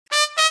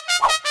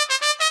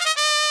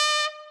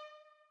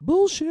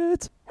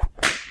Bullshit.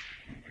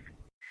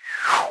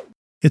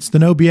 It's the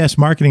No BS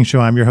Marketing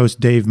Show. I'm your host,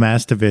 Dave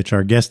Mastovich.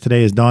 Our guest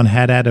today is Don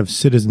Haddad of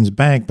Citizens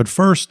Bank. But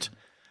first,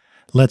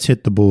 let's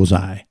hit the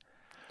bullseye.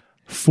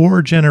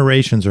 4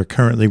 generations are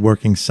currently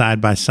working side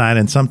by side,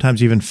 and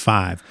sometimes even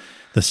 5.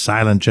 The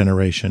silent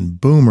generation,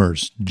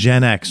 boomers,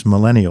 Gen X,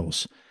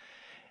 millennials,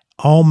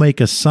 all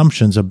make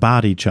assumptions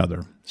about each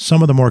other.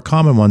 Some of the more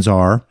common ones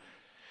are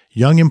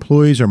young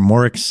employees are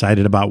more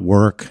excited about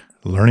work,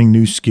 learning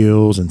new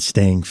skills, and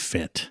staying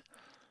fit.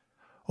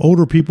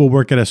 Older people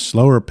work at a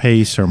slower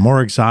pace, are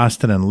more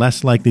exhausted and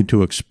less likely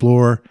to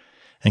explore,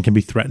 and can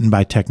be threatened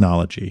by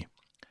technology.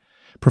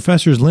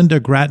 Professors Linda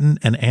Grattan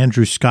and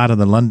Andrew Scott of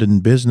the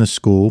London Business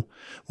School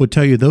would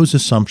tell you those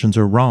assumptions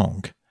are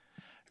wrong.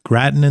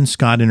 Grattan and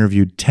Scott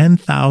interviewed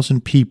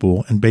 10,000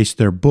 people and based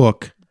their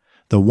book,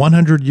 The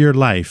 100-Year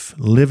Life,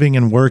 Living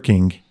and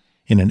Working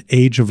in an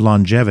Age of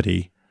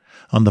Longevity,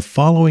 on the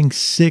following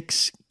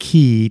 6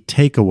 key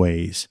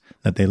takeaways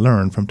that they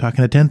learned from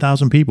talking to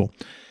 10,000 people.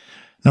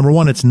 Number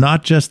 1, it's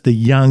not just the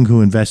young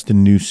who invest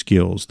in new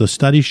skills. The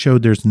study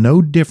showed there's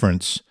no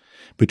difference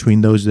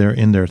between those that are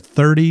in their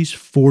 30s,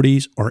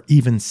 40s, or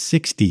even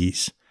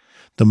 60s.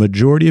 The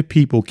majority of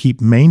people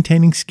keep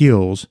maintaining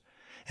skills,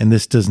 and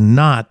this does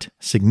not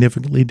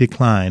significantly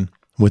decline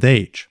with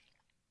age.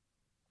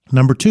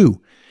 Number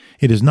 2,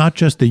 it is not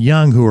just the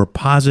young who are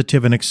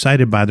positive and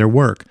excited by their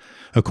work.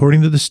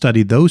 According to the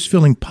study, those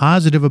feeling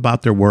positive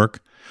about their work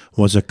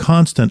was a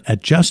constant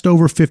at just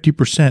over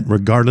 50%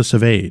 regardless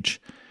of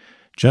age.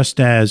 Just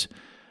as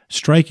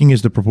striking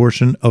is the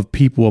proportion of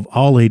people of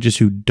all ages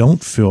who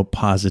don't feel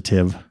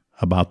positive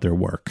about their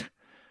work.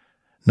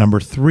 Number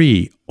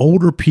 3,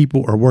 older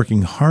people are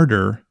working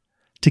harder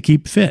to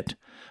keep fit.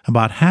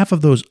 About half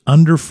of those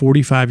under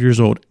 45 years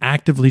old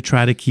actively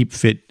try to keep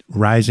fit,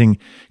 rising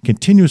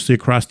continuously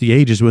across the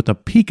ages with a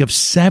peak of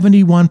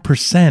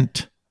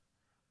 71%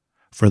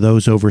 for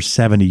those over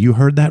 70. You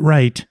heard that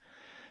right.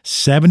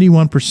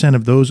 71%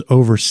 of those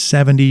over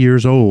 70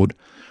 years old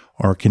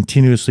are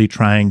continuously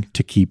trying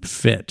to keep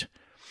fit.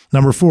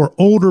 Number 4,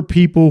 older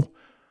people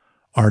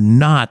are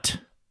not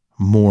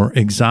more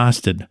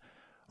exhausted.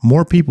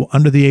 More people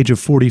under the age of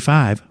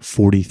 45,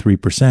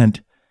 43%,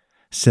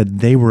 said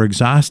they were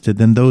exhausted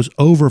than those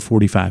over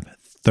 45,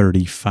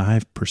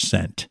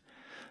 35%.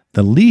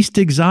 The least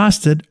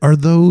exhausted are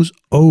those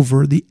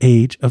over the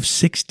age of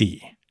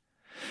 60.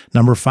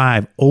 Number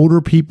 5, older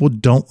people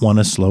don't want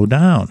to slow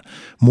down.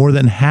 More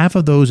than half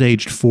of those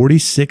aged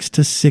 46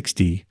 to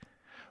 60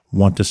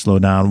 want to slow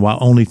down, while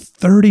only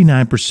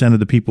 39% of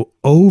the people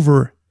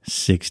over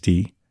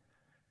 60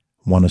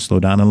 want to slow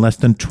down, and less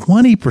than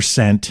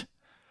 20%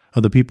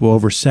 of the people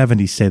over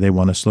 70 say they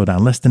want to slow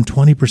down. Less than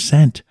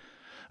 20%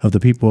 of the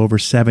people over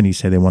 70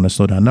 say they want to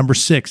slow down. Number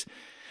 6,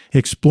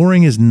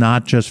 exploring is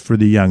not just for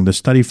the young. The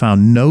study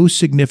found no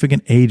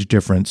significant age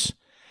difference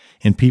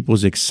in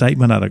people's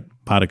excitement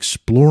about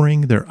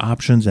exploring their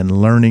options and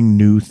learning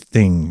new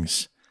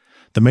things.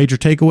 The major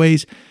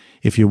takeaways: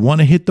 if you want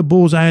to hit the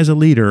bullseye as a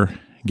leader,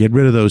 get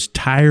rid of those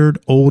tired,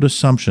 old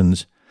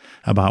assumptions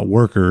about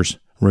workers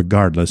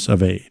regardless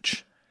of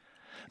age.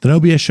 The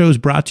No BS Show is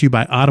brought to you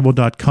by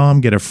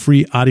Audible.com. Get a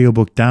free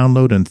audiobook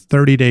download and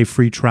 30-day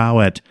free trial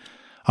at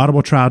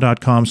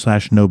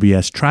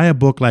audibletrial.com/nobs. Try a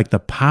book like The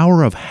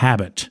Power of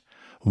Habit,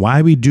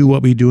 Why We Do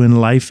What We Do in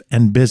Life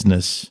and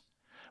Business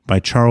by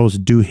Charles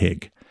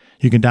Duhigg.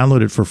 You can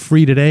download it for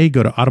free today.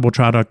 Go to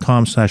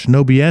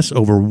audibletrial.com/nobs.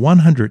 Over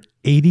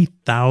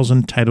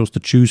 180,000 titles to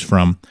choose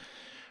from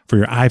for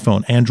your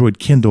iPhone, Android,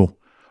 Kindle,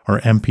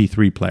 or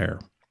MP3 player.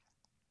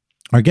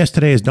 Our guest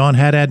today is Don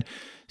Haddad,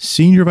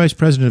 Senior Vice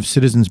President of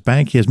Citizens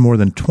Bank. He has more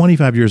than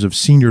 25 years of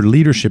senior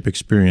leadership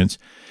experience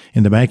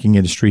in the banking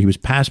industry. He was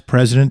past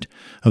president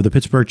of the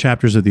Pittsburgh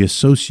chapters of the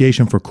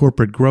Association for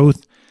Corporate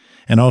Growth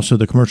and also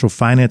the Commercial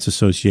Finance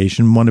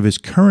Association. One of his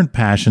current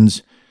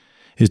passions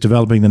is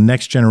developing the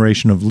next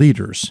generation of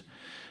leaders.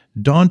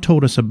 Don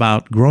told us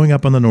about growing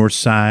up on the north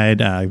side,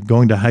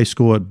 going to high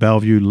school at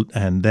Bellevue,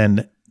 and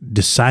then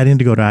deciding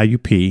to go to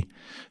IUP,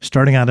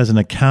 starting out as an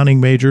accounting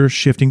major,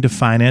 shifting to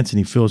finance, and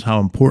he feels how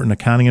important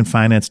accounting and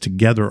finance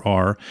together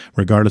are,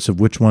 regardless of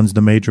which one's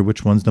the major,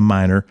 which one's the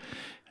minor.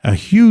 A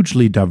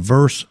hugely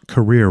diverse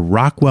career,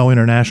 Rockwell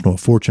International, a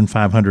Fortune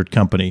 500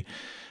 company,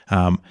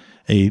 a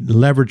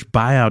leveraged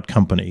buyout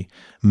company,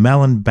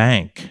 Mellon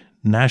Bank,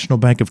 National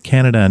Bank of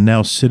Canada, and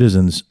now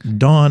Citizens.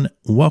 Don,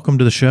 welcome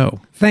to the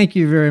show. Thank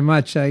you very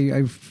much.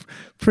 I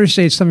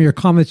appreciate some of your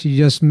comments you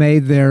just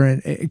made there.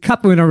 And a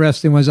couple of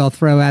interesting ones I'll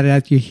throw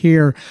at you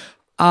here.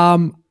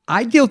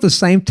 I deal with the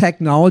same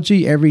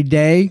technology every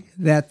day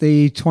that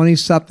the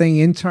 20-something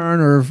intern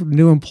or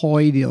new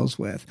employee deals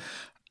with.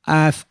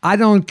 If I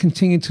don't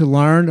continue to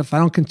learn, if I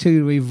don't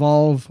continue to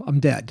evolve, I'm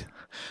dead.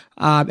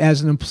 As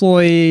an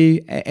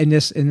employee in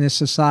this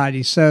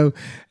society. So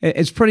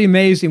it's pretty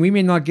amazing. We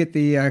may not get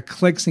the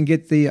clicks and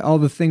get all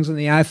the things on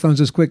the iPhones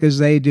as quick as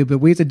they do, but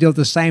we have to deal with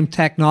the same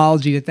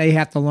technology that they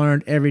have to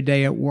learn every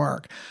day at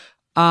work.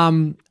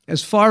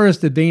 As far as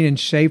the being in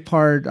shape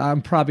part,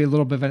 I'm probably a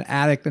little bit of an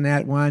addict in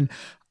that one.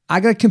 I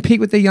got to compete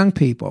with the young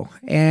people,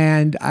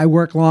 and I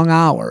work long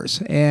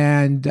hours.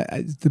 And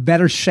the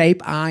better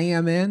shape I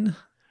am in,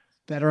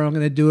 better I'm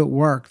going to do at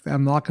work.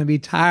 I'm not going to be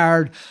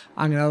tired.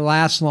 I'm going to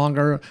last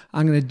longer.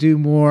 I'm going to do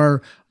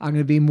more. I'm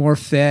going to be more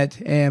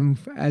fit. And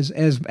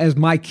as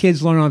my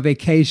kids learn on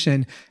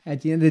vacation,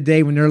 at the end of the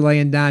day, when they're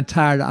laying down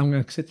tired, I'm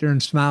going to sit there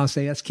and smile and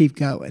say, let's keep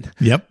going.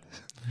 Yep.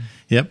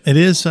 It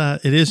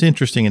is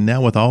interesting. And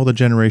now with all the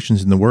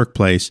generations in the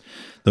workplace,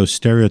 those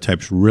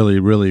stereotypes really,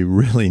 really,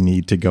 really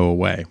need to go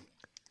away.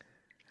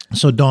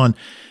 So, Dawn,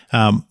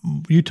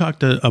 you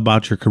talked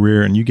about your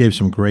career and you gave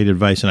some great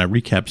advice, and I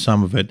recapped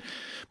some of it.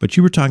 But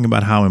you were talking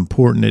about how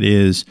important it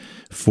is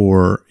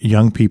for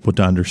young people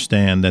to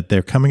understand that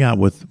they're coming out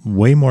with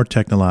way more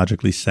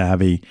technologically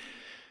savvy,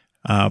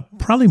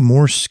 probably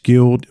more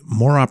skilled,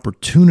 more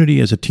opportunity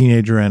as a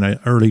teenager and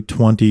early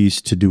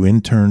 20s to do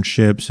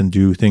internships and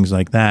do things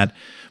like that.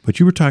 But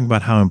you were talking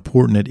about how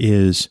important it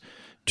is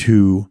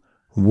to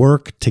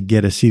work to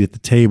get a seat at the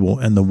table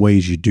and the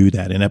ways you do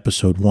that in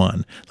episode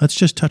 1. Let's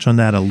just touch on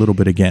that a little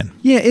bit again.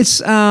 Yeah,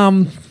 it's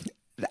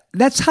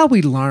that's how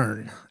we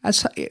learn.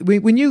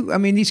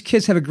 These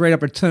kids have a great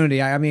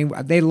opportunity.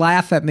 They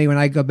laugh at me when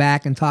I go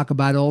back and talk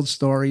about old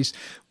stories.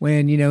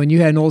 When you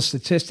had an old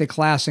statistic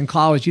class in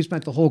college, you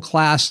spent the whole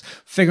class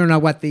figuring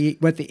out what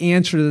the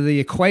answer to the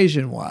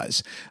equation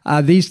was.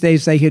 These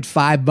days, they hit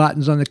 5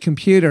 buttons on the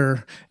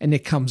computer and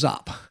it comes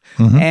up.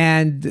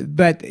 Mm-hmm.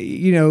 But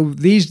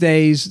these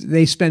days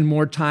they spend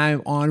more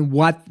time on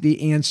what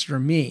the answer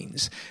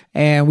means.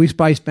 And we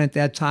probably spent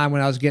that time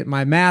when I was getting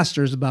my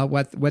master's about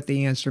what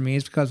the answer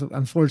means, because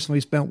unfortunately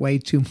we spent way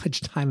too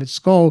much time at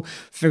school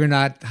figuring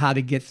out how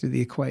to get through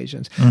the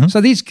equations. Mm-hmm. So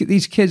these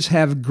kids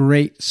have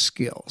great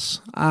skills.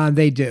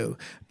 They do.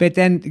 But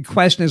then the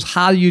question is,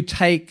 how do you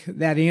take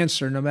that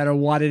answer, no matter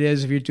what it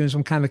is, if you're doing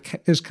some kind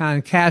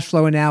of cash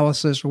flow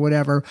analysis or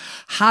whatever,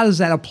 how does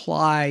that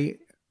apply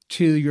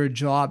to your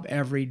job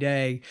every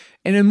day?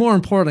 And then more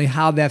importantly,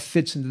 how that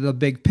fits into the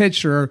big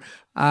picture.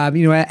 At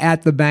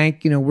the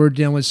bank, we're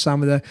dealing with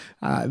some of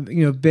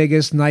the,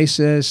 biggest,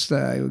 nicest,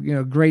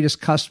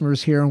 greatest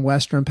customers here in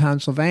Western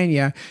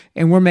Pennsylvania.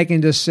 And we're making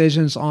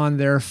decisions on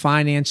their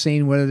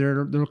financing, whether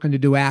they're looking to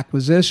do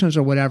acquisitions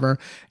or whatever.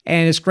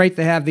 And it's great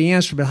to have the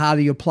answer, but how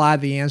do you apply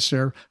the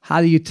answer? How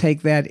do you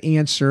take that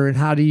answer and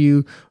how do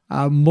you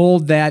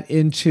mold that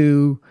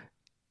into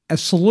a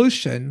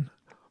solution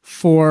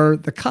for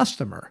the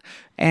customer?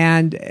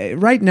 And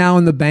right now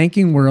in the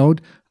banking world,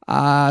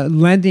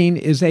 lending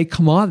is a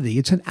commodity.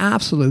 It's an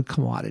absolute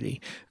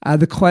commodity.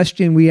 The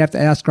question we have to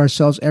ask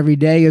ourselves every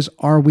day is,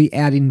 are we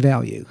adding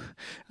value?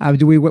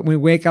 When we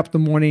wake up in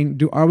the morning,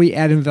 are we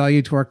adding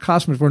value to our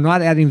customers? If we're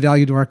not adding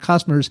value to our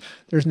customers,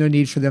 there's no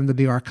need for them to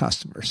be our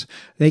customers.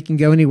 They can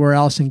go anywhere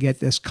else and get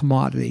this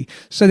commodity.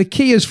 So the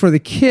key is for the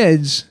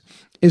kids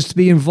is to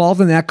be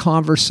involved in that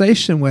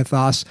conversation with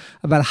us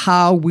about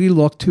how we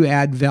look to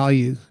add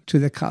value to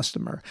the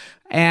customer.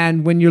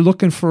 And when you're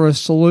looking for a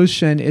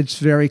solution, it's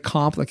very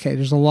complicated.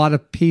 There's a lot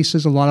of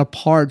pieces, a lot of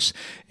parts.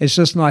 It's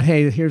just not,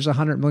 hey, here's a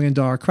 $100 million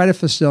credit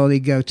facility,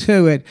 go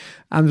to it.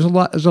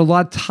 There's a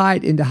lot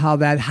tied into how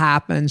that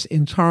happens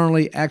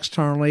internally,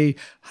 externally.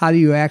 How do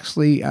you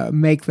actually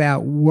make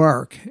that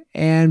work?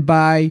 And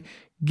by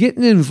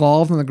getting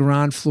involved on the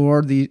ground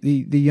floor,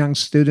 the young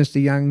students,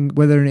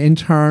 whether an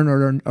intern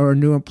or a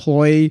new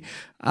employee,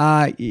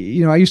 I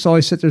used to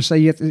always sit there and say,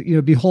 you have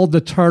to, behold the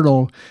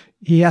turtle.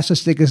 He has to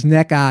stick his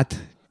neck out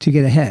to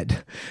get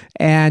ahead.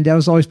 And that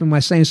was always been my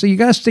saying. So you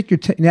got to stick your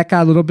neck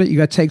out a little bit. You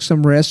got to take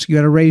some risks. You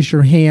got to raise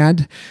your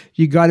hand.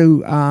 You got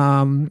to,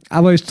 I've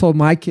always told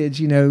my kids,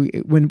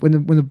 when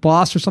the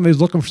boss or somebody's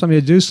looking for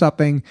somebody to do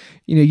something,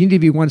 you need to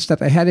be one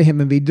step ahead of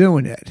him and be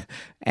doing it.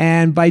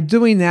 And by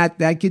doing that,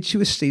 that gets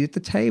you a seat at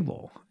the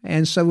table.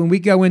 And so when we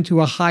go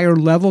into a higher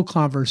level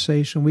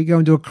conversation, we go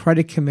into a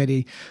credit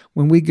committee,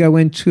 when we go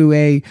into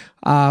a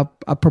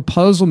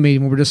proposal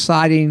meeting, when we're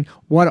deciding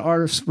what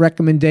our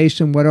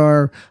recommendation, what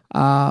our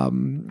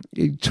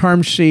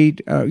term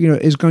sheet,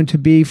 is going to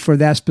be for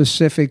that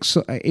specific,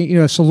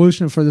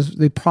 solution for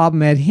the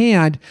problem at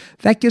hand,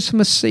 that gives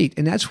them a seat.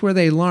 And that's where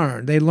they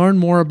learn. They learn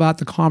more about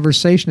the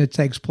conversation that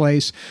takes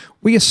place.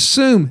 We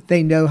assume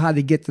they know how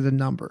to get to the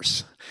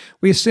numbers.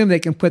 We assume they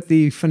can put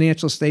the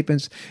financial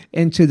statements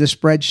into the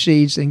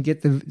spreadsheets and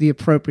get the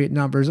appropriate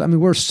numbers.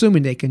 We're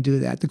assuming they can do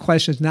that. The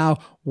question is now,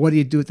 what do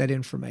you do with that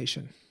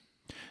information?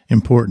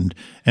 Important.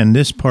 And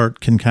this part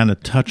can kind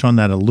of touch on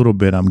that a little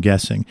bit, I'm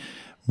guessing.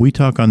 We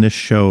talk on this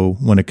show,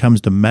 when it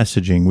comes to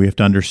messaging, we have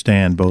to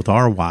understand both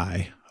our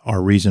why,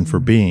 our reason for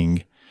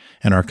being,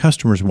 and our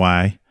customers'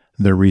 why,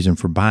 their reason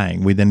for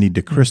buying. We then need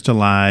to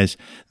crystallize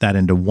that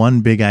into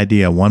one big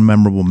idea, one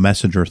memorable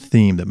message or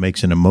theme that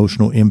makes an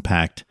emotional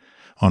impact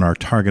on our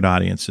target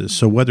audiences.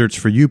 So whether it's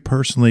for you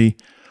personally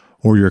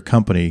or your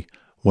company,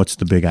 what's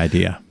the big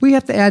idea? We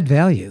have to add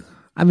value.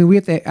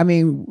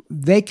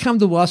 They come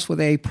to us with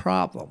a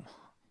problem.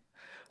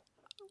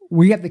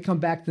 We have to come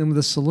back to them with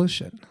a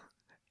solution.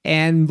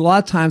 And a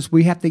lot of times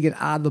we have to get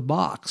out of the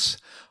box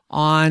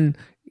on,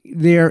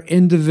 their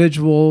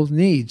individual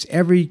needs.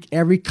 Every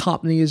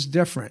company is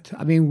different.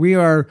 I mean, we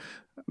are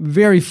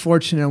very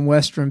fortunate in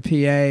Western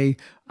PA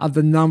of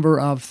the number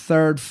of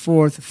third,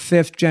 fourth,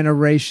 fifth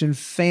generation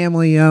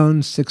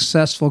family-owned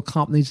successful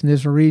companies in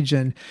this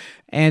region.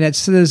 And at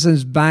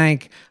Citizens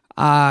Bank,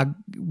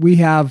 we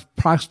have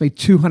approximately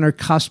 200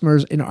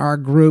 customers in our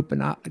group,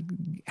 and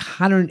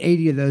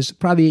 180 of those,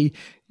 probably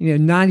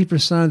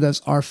 90% of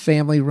those are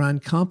family-run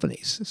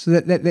companies. So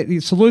that the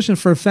solution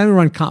for a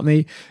family-run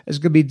company is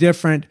going to be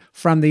different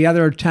from the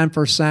other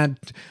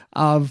 10%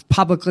 of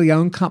publicly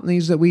owned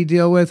companies that we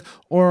deal with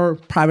or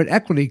private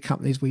equity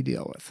companies we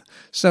deal with.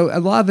 So a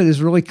lot of it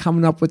is really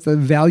coming up with a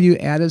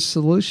value-added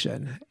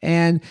solution.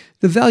 And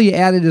the value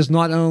added is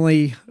not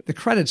only the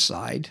credit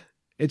side,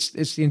 it's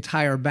the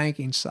entire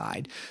banking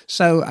side.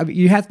 So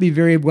you have to be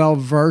very well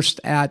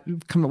versed at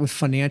coming up with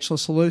financial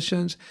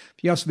solutions.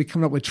 You also be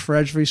coming up with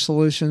treasury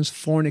solutions,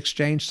 foreign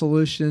exchange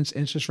solutions,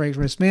 interest rate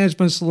risk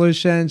management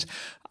solutions.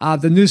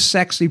 The new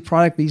sexy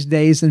product these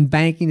days in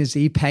banking is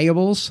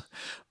e-payables.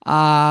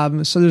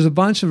 So there's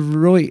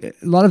a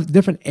lot of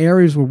different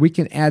areas where we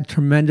can add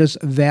tremendous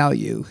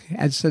value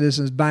at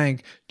Citizens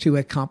Bank to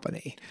a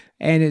company.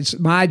 And it's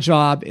my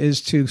job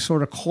is to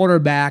sort of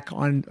quarterback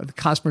on the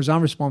customers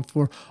I'm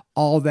responsible for,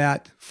 all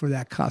that for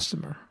that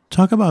customer.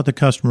 Talk about the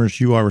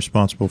customers you are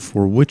responsible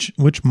for. Which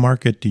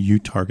market do you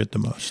target the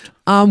most?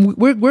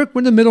 We're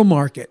in the middle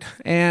market,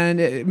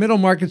 and middle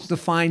market's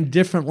defined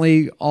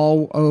differently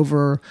all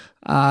over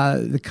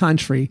the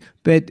country.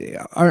 But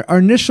our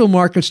initial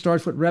market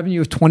starts with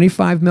revenue of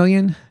 $25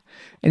 million,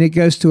 and it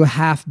goes to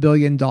 $500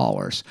 million.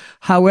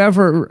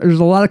 However, there's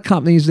a lot of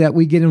companies that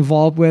we get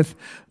involved with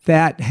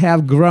that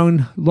have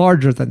grown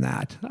larger than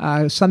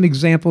that. Some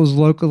examples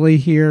locally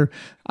here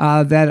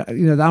that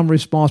I'm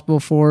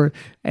responsible for,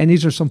 and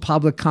these are some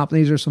public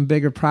companies or some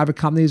bigger private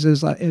companies,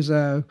 is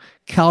a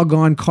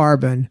Calgon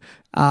Carbon,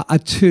 a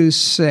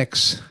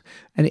 2-6,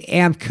 an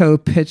Amco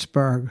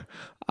Pittsburgh,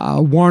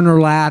 Warner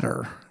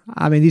Ladder.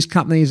 I mean, these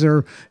companies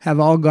have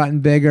all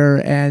gotten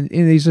bigger, and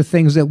these are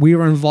things that we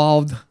were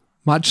involved,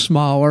 much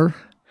smaller,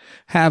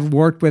 have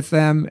worked with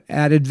them,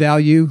 added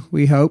value,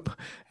 we hope.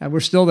 And we're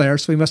still there,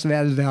 so we must have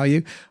added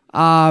value.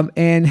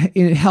 And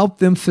help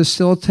them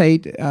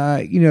facilitate,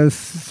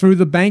 through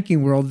the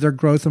banking world, their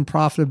growth and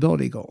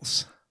profitability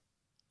goals.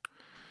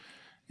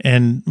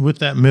 And with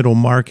that middle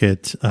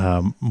market,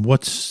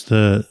 what's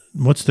the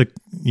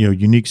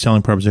unique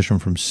selling proposition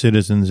from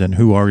Citizens, and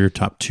who are your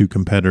top two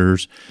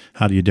competitors?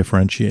 How do you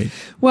differentiate?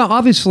 Well,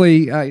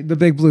 obviously, the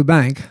Big Blue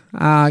Bank,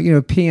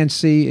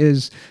 PNC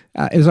is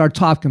our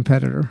top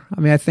competitor. I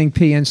mean, I think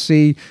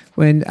PNC,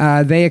 when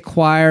they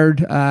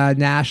acquired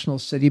National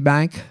City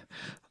Bank,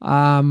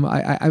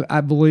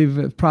 I believe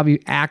it's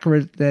probably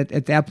accurate that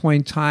at that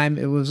point in time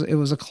it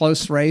was a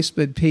close race,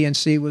 but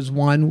PNC was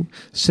 1,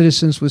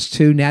 Citizens was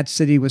 2, Nat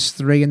City was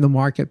 3 in the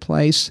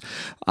marketplace.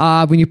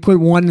 When you put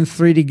 1 and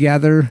 3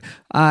 together,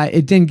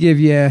 it didn't give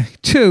you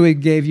 2; it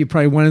gave you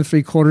probably 1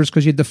 3/4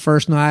 because you had the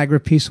first Niagara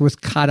piece was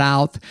cut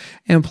out,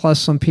 and plus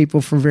some people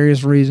for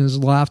various reasons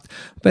left.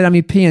 But I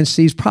mean,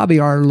 PNC is probably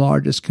our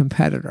largest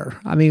competitor.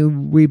 I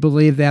mean, we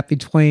believe that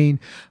between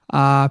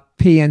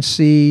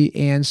PNC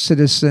and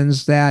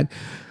Citizens, that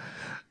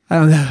I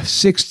don't know,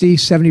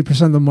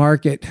 60-70% of the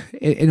market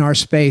in our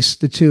space,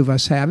 the two of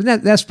us have,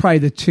 and that's probably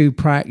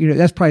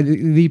that's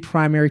probably the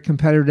primary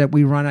competitor that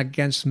we run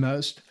against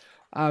most.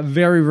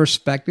 Very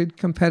respected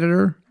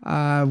competitor.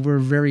 We're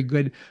very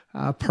good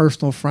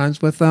personal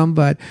friends with them,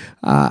 but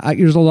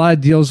there's a lot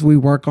of deals we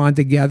work on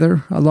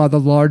together. A lot of the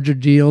larger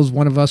deals,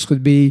 one of us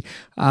would be,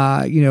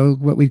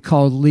 what we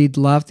call lead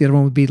left. The other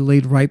one would be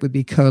lead right, would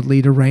be code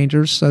lead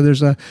arrangers. So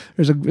there's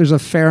a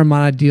fair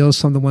amount of deals,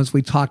 some of the ones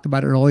we talked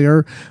about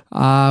earlier,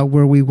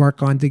 where we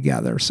work on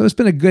together. So it's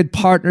been a good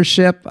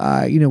partnership.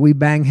 We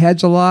bang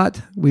heads a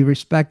lot. We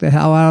respect the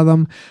hell out of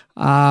them.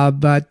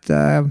 But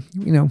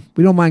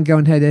we don't mind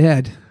going head to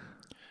head.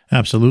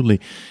 Absolutely.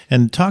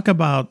 And talk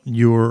about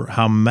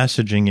how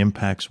messaging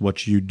impacts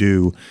what you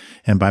do.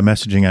 And by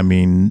messaging, I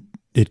mean,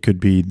 it could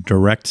be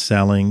direct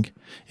selling.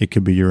 It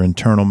could be your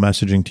internal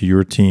messaging to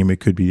your team.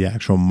 It could be the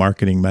actual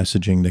marketing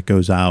messaging that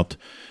goes out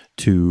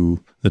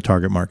to the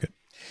target market.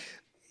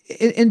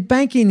 In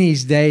banking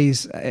these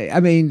days, I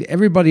mean,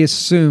 everybody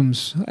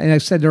assumes, and I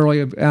said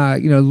earlier,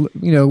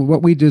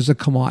 what we do is a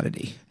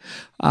commodity.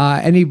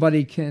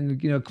 Anybody can,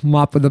 come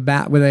up with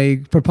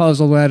a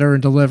proposal letter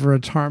and deliver a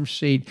term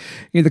sheet.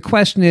 The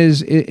question is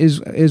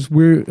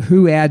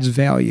who adds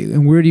value,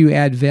 and where do you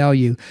add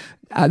value?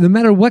 No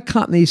matter what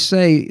companies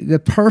say, the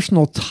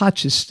personal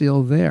touch is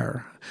still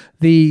there.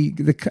 The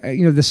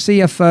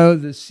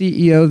CFO, the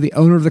CEO, the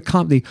owner of the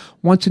company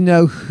wants to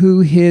know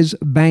who his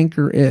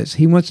banker is.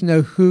 He wants to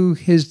know who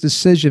his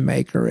decision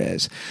maker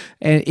is.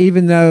 And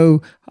even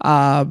though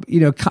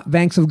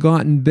banks have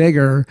gotten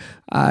bigger,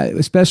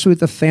 especially with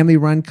the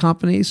family-run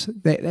companies,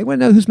 they want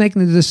to know who's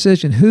making the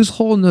decision, who's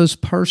holding those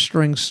purse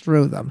strings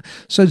through them.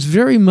 So it's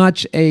very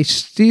much a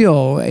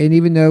steal. And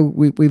even though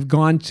we've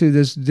gone to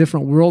this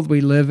different world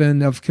we live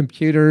in of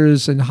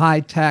computers and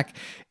high tech,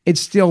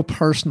 it's still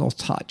personal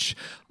touch.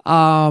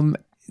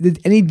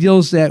 any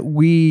deals that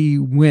we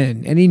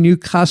win, any new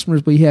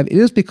customers we have, it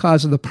is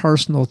because of the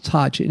personal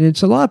touch. And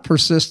it's a lot of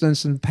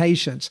persistence and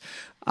patience.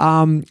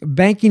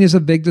 Banking is a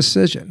big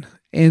decision.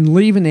 And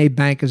leaving a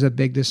bank is a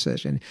big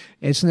decision.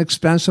 It's an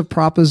expensive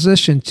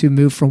proposition to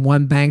move from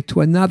one bank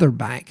to another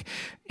bank.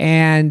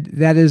 And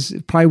that is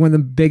probably one of the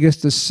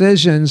biggest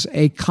decisions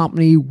a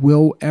company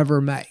will ever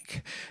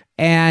make.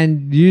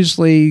 And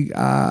usually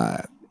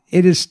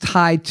it is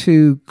tied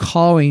to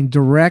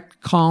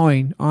direct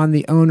calling on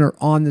the owner,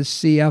 on the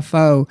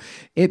CFO.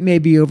 It may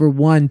be over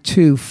 1,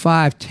 2,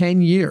 5,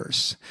 10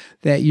 years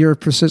that you're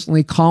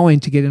persistently calling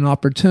to get an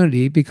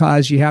opportunity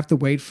because you have to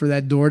wait for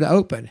that door to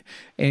open.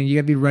 And you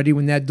got to be ready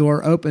when that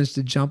door opens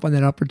to jump on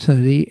that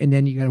opportunity, and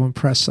then you got to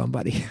impress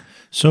somebody.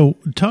 So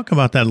talk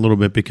about that a little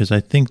bit, because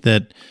I think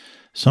that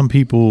some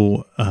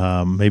people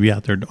maybe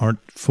out there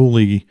aren't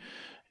fully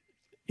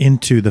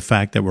into the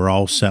fact that we're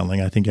all selling.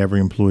 I think every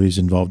employee is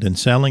involved in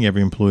selling,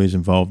 every employee is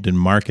involved in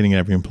marketing,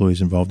 every employee is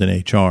involved in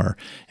HR.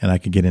 And I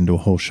could get into a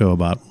whole show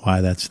about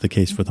why that's the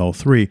case with all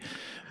three.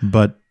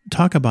 But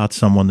talk about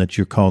someone that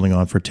you're calling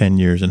on for 10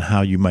 years and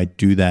how you might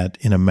do that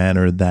in a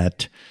manner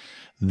that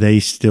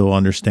they still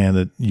understand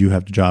that you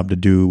have the job to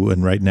do.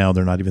 And right now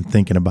they're not even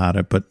thinking about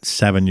it, but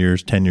 7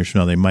 years, 10 years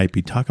from now, they might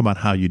be. Talk about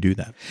how you do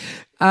that.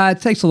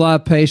 It takes a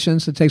lot of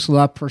patience. It takes a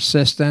lot of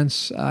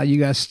persistence. You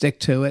got to stick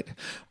to it.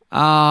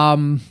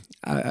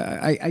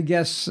 I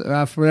guess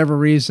for whatever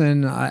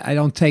reason, I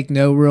don't take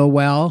no real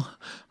well.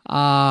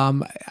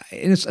 And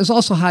it's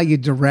also how you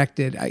direct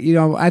it.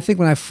 I think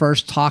when I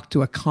first talk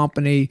to a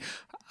company,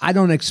 I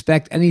don't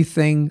expect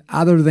anything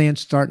other than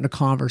starting a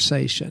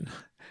conversation.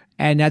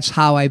 And that's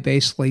how I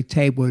basically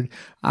tabled.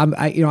 They'll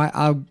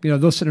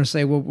sit there and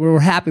say, well, we're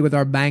happy with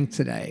our bank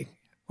today.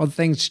 Well,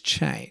 things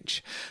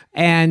change.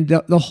 And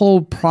the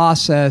whole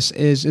process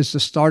is to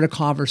start a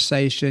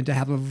conversation, to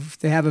have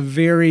a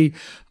very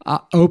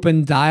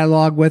open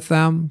dialogue with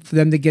them, for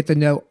them to get to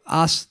know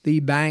us, the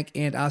bank,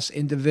 and us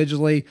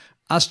individually,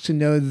 us to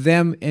know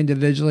them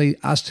individually,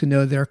 us to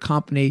know their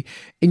company.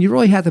 And you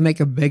really have to make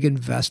a big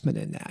investment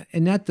in that.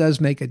 And that does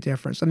make a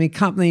difference. I mean,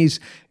 companies,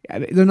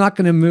 they're not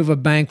going to move a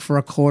bank for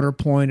a quarter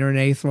point or an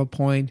eighth of a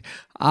point,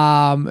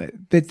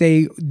 but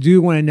they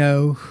do want to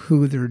know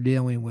who they're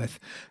dealing with.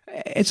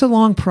 It's a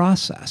long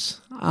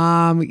process.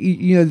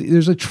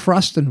 There's a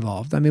trust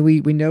involved. I mean,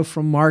 we know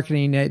from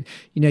marketing that,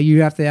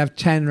 you have to have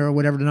 10 or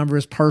whatever the number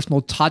is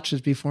personal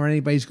touches before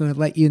anybody's going to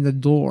let you in the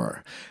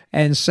door.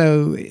 And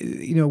so,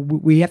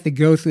 we have to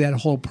go through that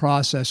whole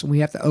process, and we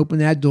have to open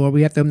that door.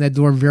 We have to open that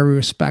door very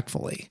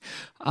respectfully.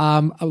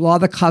 A lot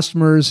of the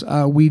customers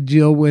we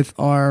deal with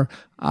are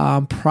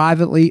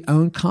privately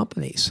owned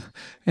companies.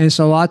 And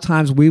so a lot of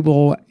times we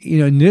will,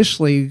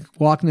 initially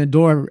walk in the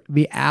door,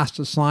 be asked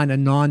to sign a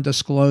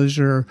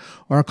non-disclosure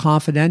or a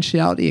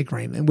confidentiality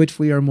agreement, which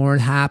we are more than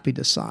happy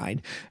to sign.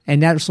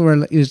 And that sort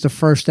of is the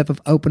first step of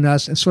opening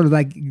us and sort of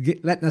like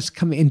letting us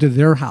come into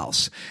their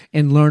house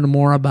and learn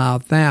more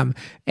about them.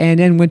 And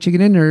then once you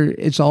get in there,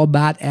 it's all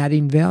about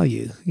adding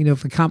value.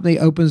 If a company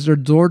opens their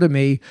door to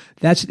me,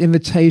 that's an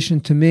invitation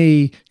to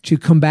me to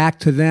come back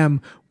to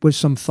them with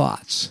some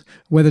thoughts,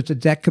 whether it's a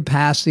debt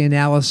capacity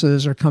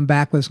analysis or come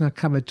back with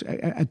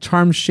a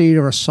term sheet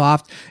or a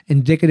soft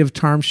indicative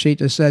term sheet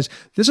that says,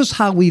 this is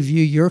how we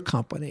view your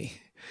company.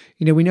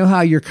 We know how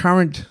your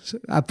current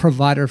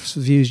provider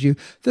views you.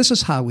 This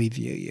is how we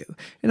view you.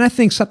 And I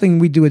think something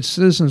we do at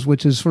Citizens,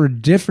 which is sort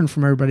of different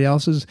from everybody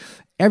else, is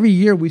every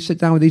year we sit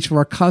down with each of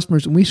our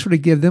customers and we sort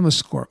of give them a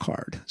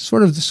scorecard,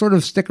 sort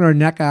of sticking our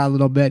neck out a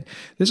little bit.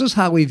 This is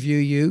how we view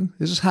you.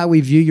 This is how we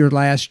view your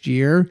last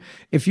year.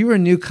 If you were a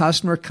new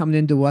customer coming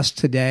into us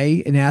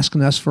today and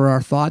asking us for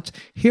our thoughts,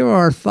 here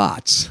are our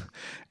thoughts.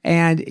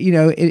 And,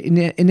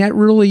 and that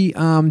really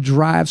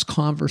drives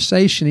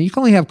conversation. And you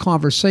can only have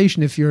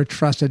conversation if you're a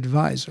trusted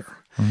advisor.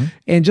 Mm-hmm.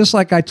 And just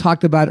like I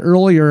talked about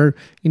earlier,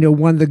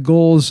 one of the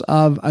goals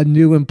of a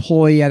new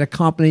employee at a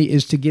company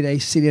is to get a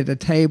seat at the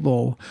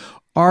table.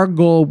 Our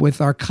goal with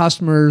our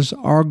customers,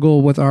 our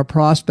goal with our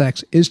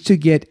prospects is to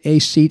get a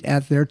seat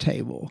at their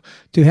table,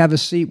 to have a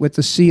seat with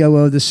the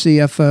COO, the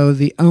CFO,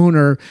 the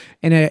owner,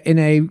 in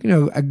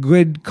a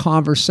good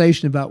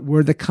conversation about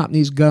where the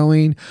company's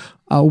going,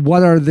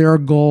 what are their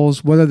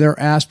goals, what are their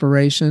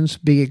aspirations,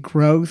 be it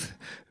growth,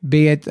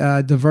 be it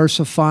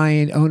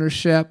diversifying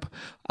ownership,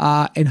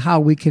 and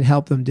how we can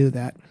help them do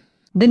that.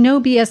 The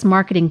No BS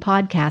Marketing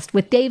Podcast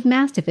with Dave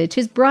Mastovich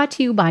is brought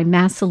to you by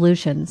Mass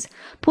Solutions.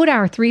 Put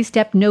our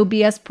 3-step No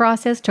BS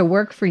process to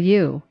work for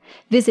you.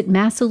 Visit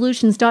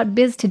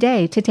masssolutions.biz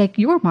today to take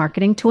your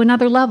marketing to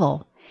another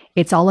level.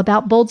 It's all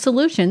about bold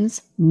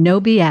solutions, no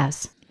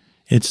BS.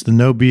 It's the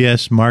No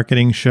BS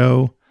Marketing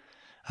Show.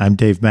 I'm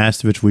Dave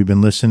Mastovich. We've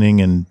been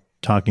listening and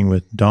talking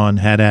with Dawn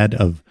Haddad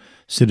of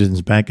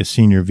Citizens Bank, a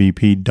senior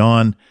VP.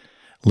 Dawn,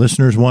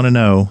 listeners want to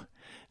know,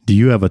 do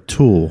you have a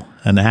tool,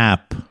 an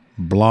app,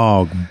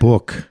 blog,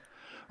 book,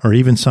 or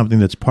even something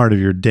that's part of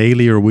your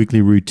daily or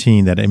weekly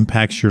routine that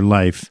impacts your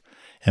life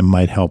and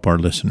might help our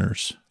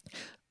listeners?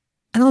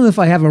 I don't know if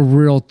I have a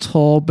real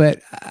tool, but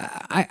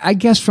I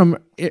guess from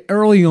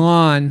early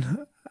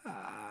on,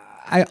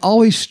 I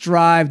always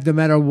strived, no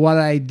matter what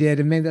I did,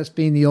 and maybe that's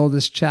being the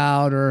oldest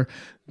child or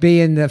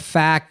being the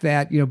fact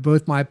that,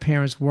 both my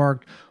parents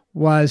worked,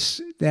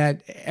 was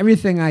that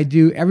everything I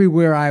do,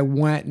 everywhere I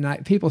went,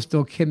 and people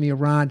still kid me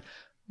around,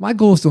 my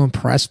goal is to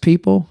impress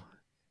people.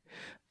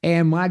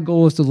 And my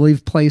goal is to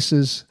leave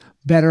places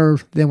better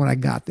than when I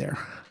got there.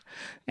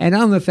 And I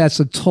don't know if that's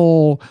a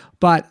toll,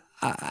 but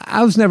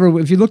I was never,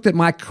 if you looked at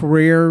my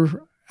career,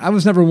 I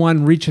was never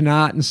one reaching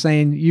out and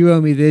saying, you owe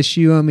me this,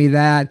 you owe me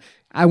that.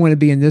 I want to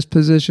be in this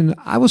position.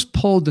 I was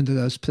pulled into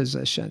those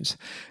positions.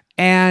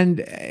 And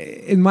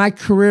in my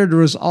career, there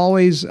was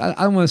always, I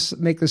don't want to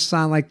make this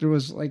sound like there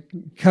was like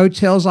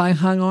coattails I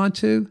hung on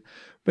to,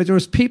 but there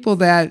was people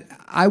that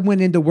I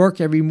went into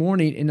work every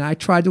morning and I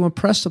tried to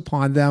impress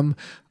upon them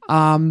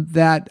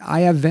that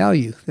I have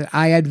value, that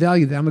I add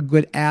value, that I'm a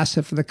good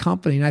asset for the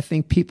company. And I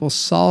think people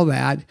saw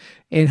that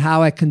in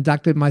how I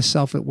conducted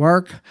myself at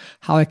work,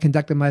 how I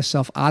conducted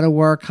myself out of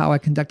work, how I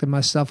conducted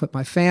myself with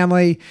my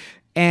family.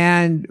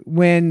 And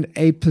when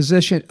a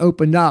position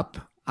opened up,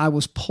 I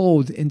was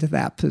pulled into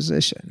that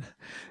position.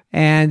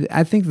 And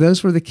I think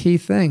those were the key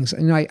things.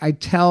 And I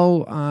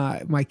tell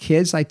my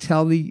kids, I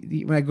tell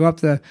when I go up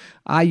to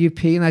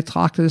IUP and I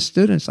talk to the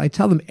students, I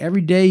tell them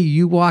every day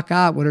you walk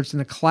out, whether it's in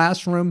a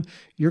classroom,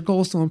 your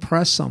goal is to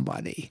impress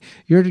somebody.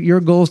 Your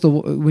goal is to,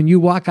 when you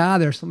walk out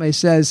of there, somebody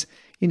says,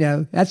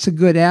 that's a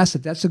good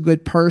asset. That's a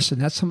good person.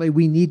 That's somebody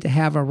we need to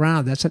have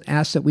around. That's an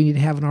asset we need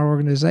to have in our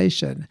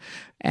organization.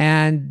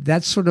 And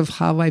that's sort of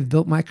how I've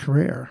built my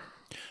career.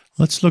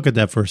 Let's look at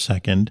that for a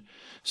second.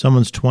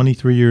 Someone's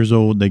 23 years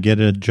old, they get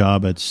a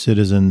job at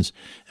Citizens,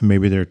 and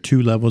maybe they're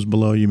 2 levels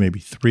below you, maybe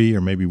 3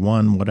 or maybe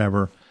 1,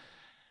 whatever.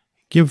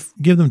 Give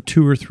them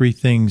 2 or 3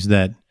 things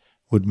that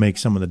would make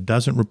someone that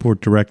doesn't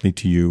report directly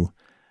to you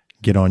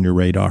get on your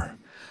radar.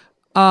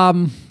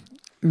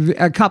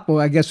 A couple,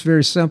 I guess,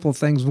 very simple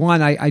things.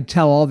 One, I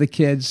tell all the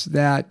kids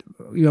that,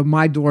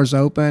 my door's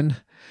open.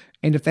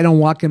 And if they don't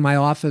walk in my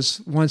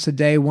office once a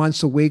day,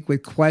 once a week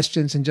with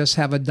questions and just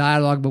have a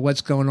dialogue about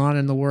what's going on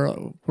in the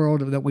world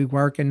that we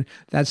work in,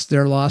 that's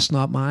their loss,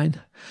 not mine.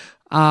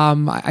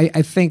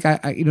 I think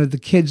the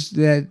kids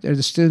that are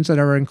the students that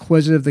are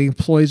inquisitive, the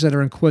employees that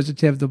are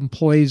inquisitive, the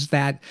employees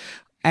that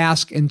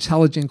ask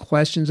intelligent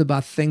questions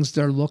about things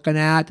they're looking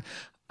at.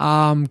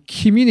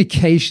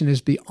 Communication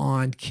is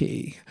beyond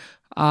key.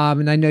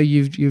 And I know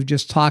you've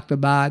just talked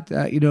about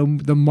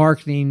the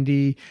marketing,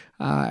 the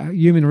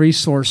human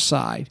resource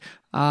side.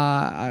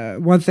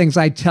 One of the things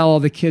I tell all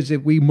the kids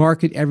that we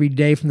market every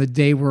day from the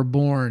day we're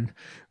born.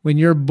 When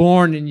you're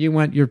born and you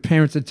want your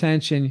parents'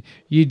 attention,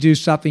 you do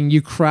something,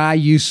 you cry,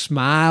 you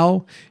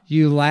smile,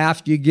 you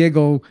laugh, you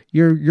giggle.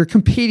 You're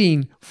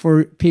competing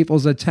for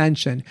people's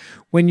attention.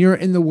 When you're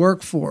in the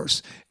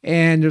workforce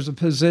and there's a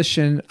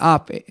position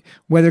up,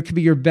 whether it could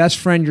be your best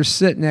friend you're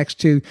sitting next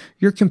to,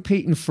 you're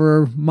competing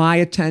for my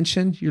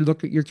attention.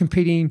 You're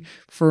competing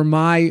for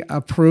my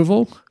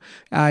approval.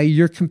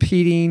 You're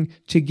competing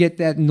to get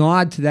that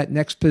nod to that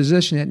next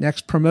position, that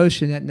next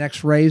promotion, that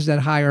next raise, that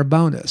higher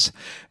bonus.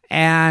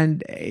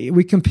 And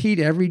we compete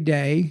every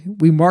day.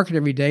 We market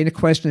every day. And the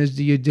question is,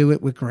 do you do it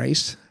with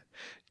grace?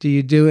 Do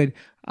you do it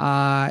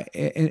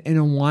in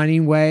a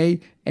whining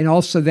way? And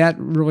also that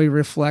really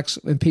reflects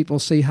when people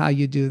see how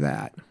you do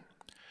that.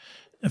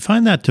 I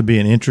find that to be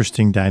an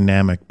interesting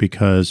dynamic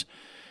because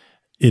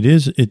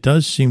it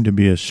does seem to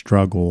be a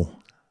struggle,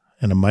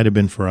 and it might have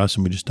been for us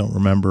and we just don't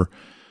remember,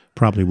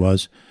 probably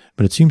was,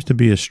 but it seems to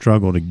be a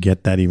struggle to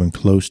get that even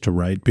close to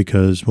right,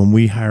 because when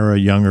we hire a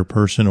younger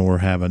person or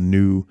have a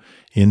new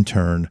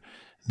intern,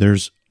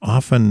 there's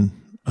often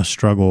a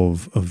struggle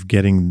of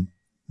getting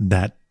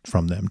that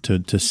from them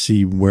to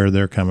see where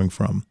they're coming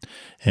from.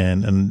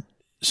 And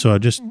so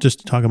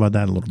just talk about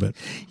that a little bit.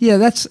 Yeah,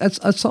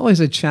 that's always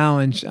a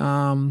challenge.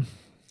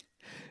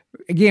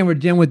 Again, we're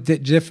dealing with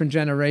different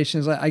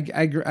generations. I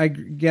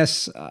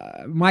guess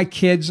my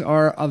kids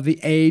are of the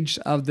age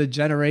of the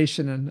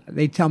generation, and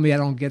they tell me I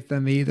don't get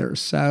them either.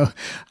 So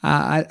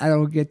I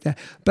don't get that.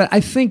 But I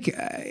think,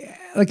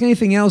 like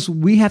anything else,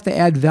 we have to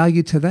add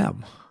value to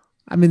them.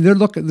 I mean, they're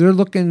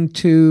looking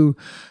to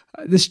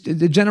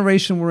the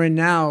generation we're in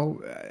now.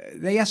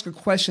 They ask a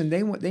question,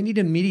 they need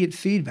immediate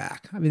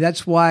feedback. I mean,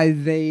 that's why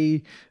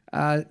they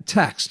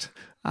text.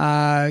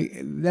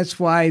 That's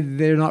why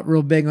they're not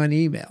real big on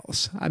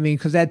emails. I mean,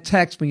 because that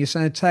text, when you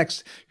send a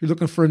text, you're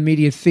looking for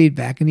immediate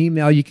feedback. An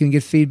email, you can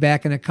get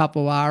feedback in a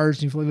couple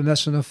hours. If you leave a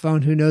message on the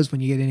phone, who knows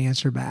when you get an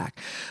answer back.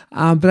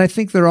 But I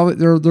think they're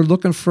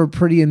looking for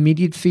pretty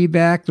immediate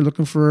feedback. They're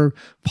looking for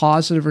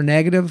positive or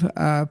negative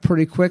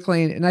pretty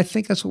quickly, and I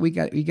think that's what we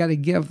got to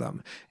give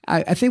them.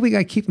 I think we got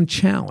to keep them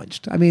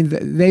challenged. I mean,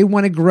 they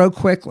want to grow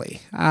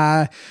quickly.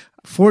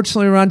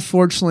 Fortunately or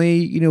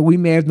unfortunately, we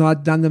may have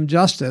not done them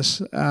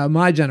justice.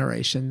 My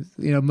generation,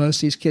 most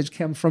of these kids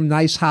come from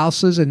nice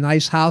houses and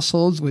nice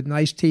households with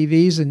nice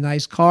TVs and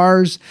nice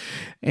cars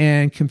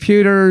and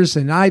computers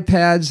and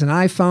iPads and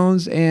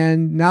iPhones.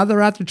 And now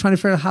they're out there trying to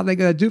figure out how they're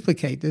going to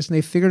duplicate this. And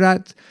they figured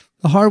out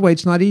the hard way,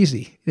 it's not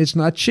easy. It's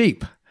not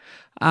cheap.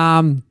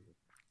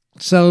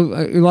 So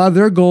a lot of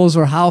their goals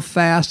are how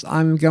fast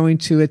I'm going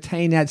to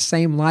attain that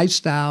same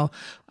lifestyle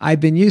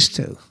I've been used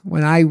to.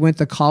 When I went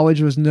to college,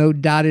 there was no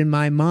doubt in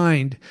my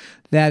mind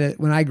that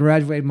when I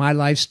graduated, my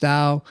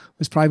lifestyle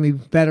was probably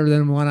better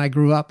than the one I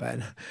grew up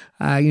in,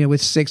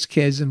 with 6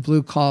 kids in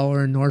blue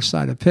collar and north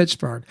side of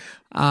Pittsburgh.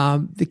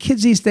 The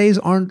kids these days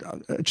aren't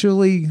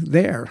truly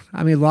there.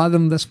 I mean, a lot of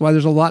them, that's why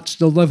there's a lot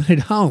still living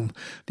at home,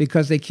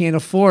 because they can't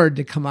afford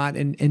to come out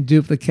and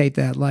duplicate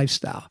that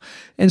lifestyle.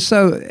 And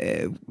so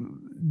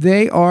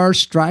they are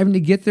striving to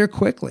get there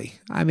quickly.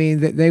 I mean,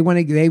 they want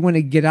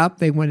to get up.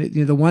 They want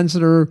to, the ones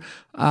that are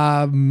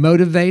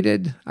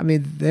motivated. I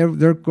mean,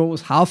 their goal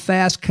is how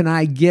fast can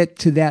I get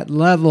to that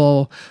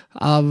level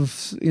of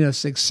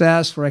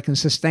success where I can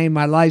sustain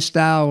my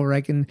lifestyle, where I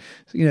can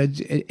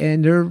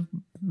and a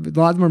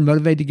lot of them are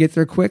motivated to get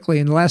there quickly.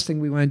 And the last thing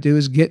we want to do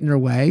is get in their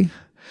way.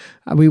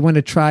 We want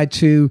to try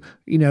to,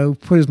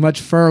 put as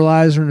much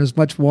fertilizer and as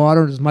much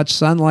water and as much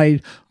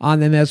sunlight on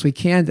them as we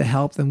can to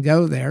help them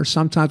go there.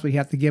 Sometimes we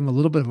have to give them a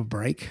little bit of a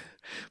break,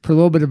 put a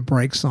little bit of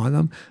brakes on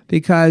them,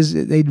 because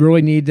they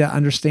really need to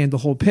understand the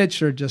whole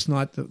picture, just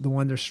not the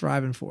one they're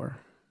striving for.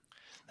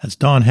 That's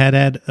Don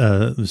Haddad,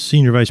 the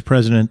Senior Vice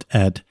President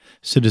at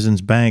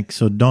Citizens Bank.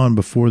 So, Don,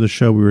 before the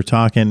show we were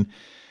talking,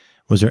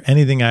 was there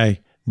anything I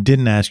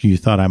didn't ask you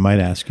thought I might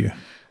ask you?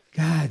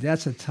 God,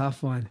 that's a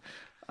tough one.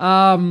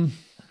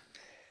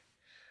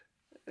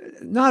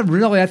 Not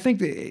really. I think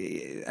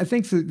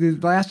the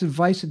last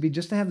advice would be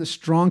just to have the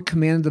strong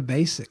command of the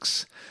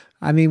basics.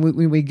 I mean,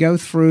 when we go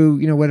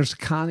through, whether it's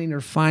accounting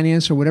or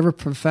finance or whatever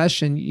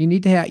profession, you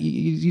need to have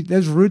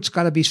those roots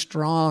got to be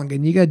strong,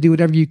 and you got to do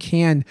whatever you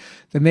can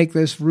to make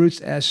those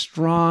roots as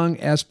strong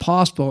as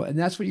possible. And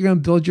that's what you're going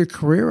to build your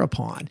career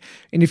upon.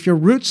 And if your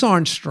roots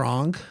aren't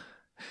strong,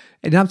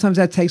 and sometimes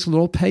that takes a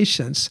little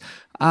patience.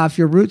 If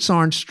your roots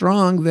aren't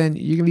strong, then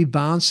you're going to be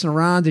bouncing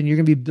around, and you're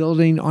going to be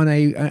building on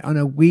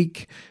a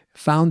weak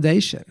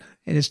foundation,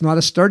 and it's not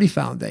a sturdy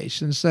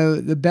foundation. So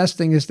the best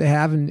thing is to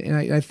have,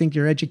 and I think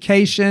your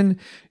education,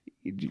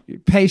 your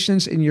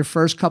patience in your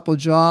first couple of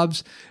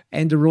jobs,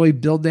 and to really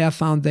build that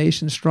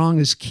foundation strong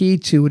is key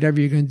to whatever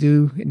you're going to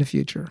do in the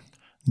future.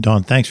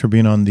 Don, thanks for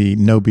being on the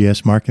No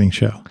BS Marketing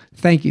Show.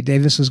 Thank you,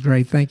 Dave. This was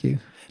great. Thank you.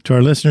 To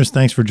our listeners,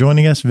 thanks for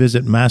joining us.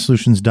 Visit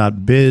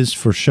masssolutions.biz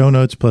for show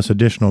notes plus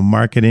additional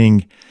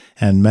marketing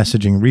and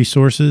messaging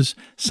resources.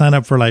 Sign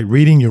up for light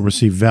reading. You'll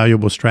receive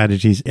valuable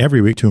strategies every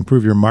week to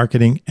improve your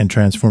marketing and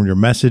transform your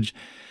message.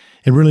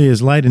 It really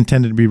is light,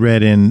 intended to be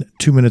read in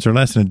 2 minutes or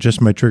less, and it just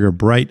might trigger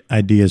bright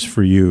ideas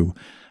for you.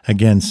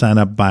 Again, sign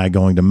up by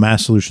going to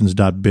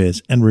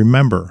masssolutions.biz. And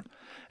remember,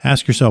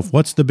 ask yourself,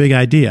 what's the big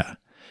idea?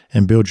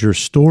 And build your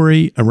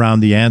story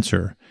around the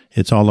answer.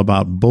 It's all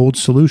about bold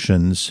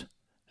solutions,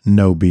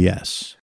 no BS.